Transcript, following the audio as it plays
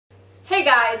Hey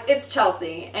guys, it's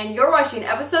Chelsea, and you're watching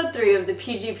episode 3 of the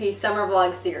PGP Summer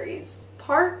Vlog series,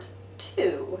 part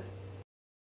 2.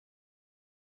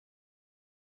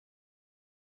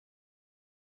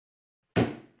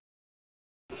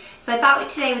 So I thought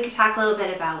today we could talk a little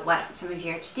bit about what some of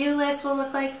your to-do lists will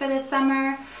look like for this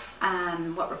summer,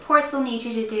 what reports we'll need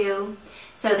you to do.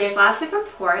 So there's lots of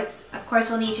reports. Of course,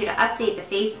 we'll need you to update the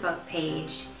Facebook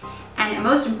page. And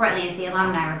most importantly is the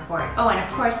alumni report. Oh, and of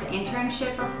course the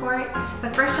internship report.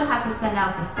 But first you'll have to send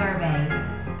out the survey.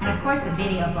 And of course the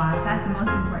video blogs, that's the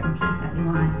most important piece that we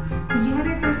want. Could you have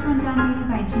your first one done maybe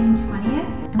by June 20th?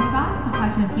 And we've also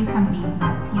talked to a few companies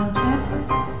about field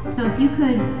trips. So if you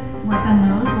could work on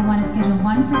those, we'll want to schedule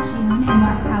one for June and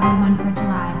probably one for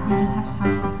July. So you just have to talk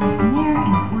to the person there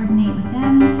and coordinate with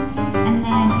them. And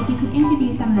then if you could interview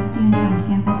some of the students on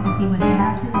campus to see what they're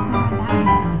up to this summer, that would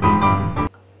be really good.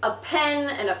 A pen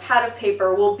and a pad of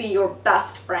paper will be your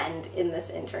best friend in this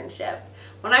internship.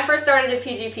 When I first started at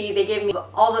PGP, they gave me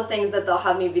all the things that they'll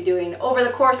have me be doing over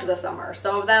the course of the summer.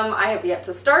 Some of them I have yet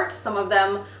to start, some of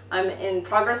them I'm in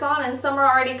progress on, and some are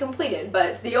already completed.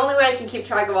 But the only way I can keep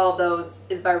track of all of those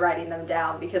is by writing them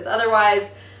down, because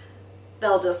otherwise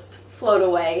they'll just float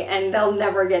away and they'll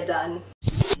never get done.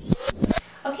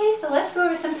 Okay, so let's go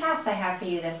over some tasks I have for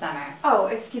you this summer. Oh,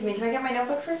 excuse me, can I get my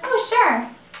notebook first? Oh, sure.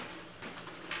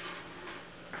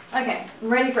 Okay, I'm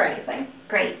ready for anything.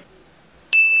 Great.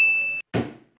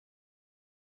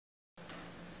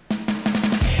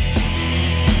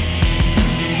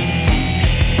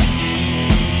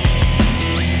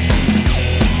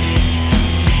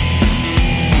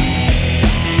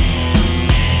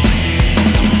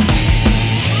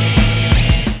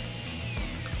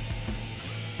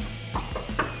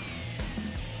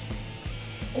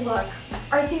 Look,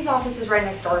 Arthy's office is right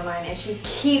next door to mine and she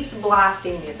keeps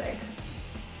blasting music.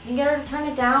 You can get her to turn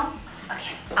it down?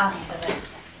 Okay, I'll handle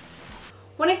this.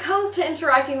 When it comes to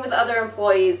interacting with other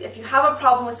employees, if you have a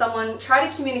problem with someone, try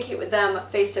to communicate with them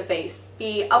face to face.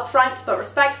 Be upfront but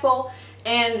respectful,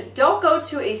 and don't go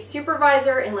to a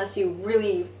supervisor unless you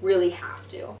really, really have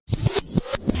to.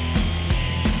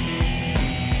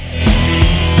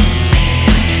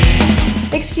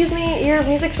 Excuse me, your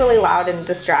music's really loud and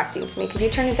distracting to me. Could you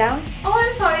turn it down? Oh,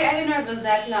 I'm sorry, I didn't know it was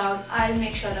that loud. I'll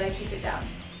make sure that I keep it down.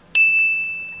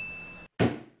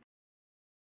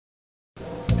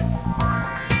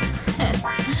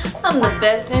 I'm the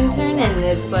best intern in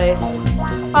this place.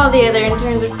 All the other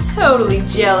interns are totally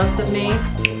jealous of me.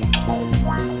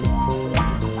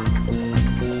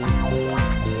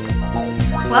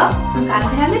 Well, I'm glad we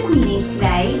could have this meeting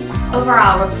today.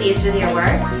 Overall, we're pleased with your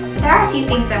work. But there are a few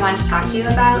things I want to talk to you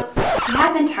about. You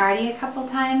have been tardy a couple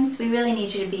times. We really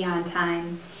need you to be on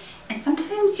time. And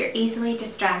sometimes you're easily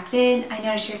distracted. I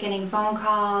notice you're getting phone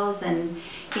calls and,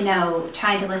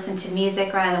 trying to listen to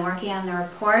music rather than working on the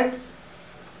reports.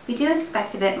 We do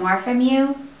expect a bit more from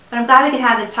you, but I'm glad we could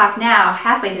have this talk now,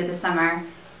 halfway through the summer.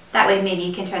 That way maybe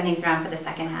you can turn things around for the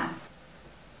second half.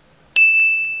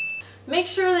 Make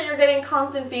sure that you're getting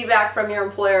constant feedback from your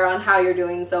employer on how you're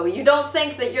doing so you don't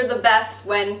think that you're the best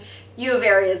when you have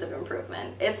areas of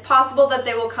improvement. It's possible that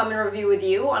they will come and review with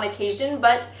you on occasion,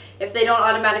 but if they don't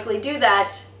automatically do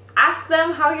that, ask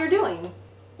them how you're doing.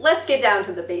 Let's get down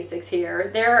to the basics here.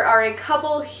 There are a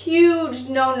couple huge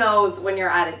no-nos when you're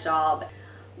at a job.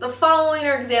 The following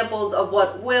are examples of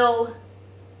what will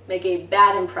make a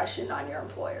bad impression on your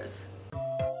employers.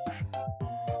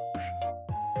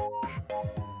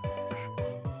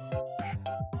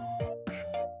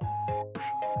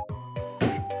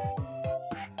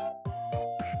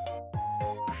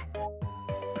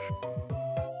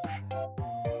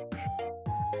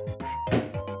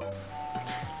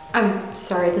 I'm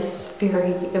sorry, this is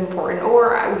very important,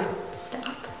 or I would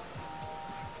stop.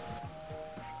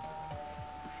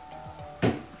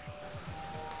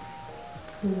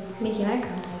 Making eye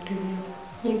contact with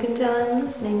you. You can tell I'm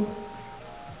listening.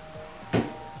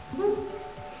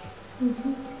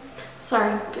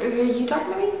 Sorry, are you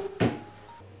talking to me?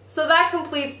 So that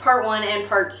completes part 1 and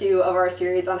part 2 of our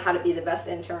series on how to be the best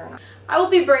intern. I will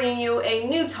be bringing you a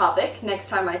new topic next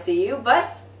time I see you,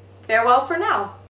 but farewell for now.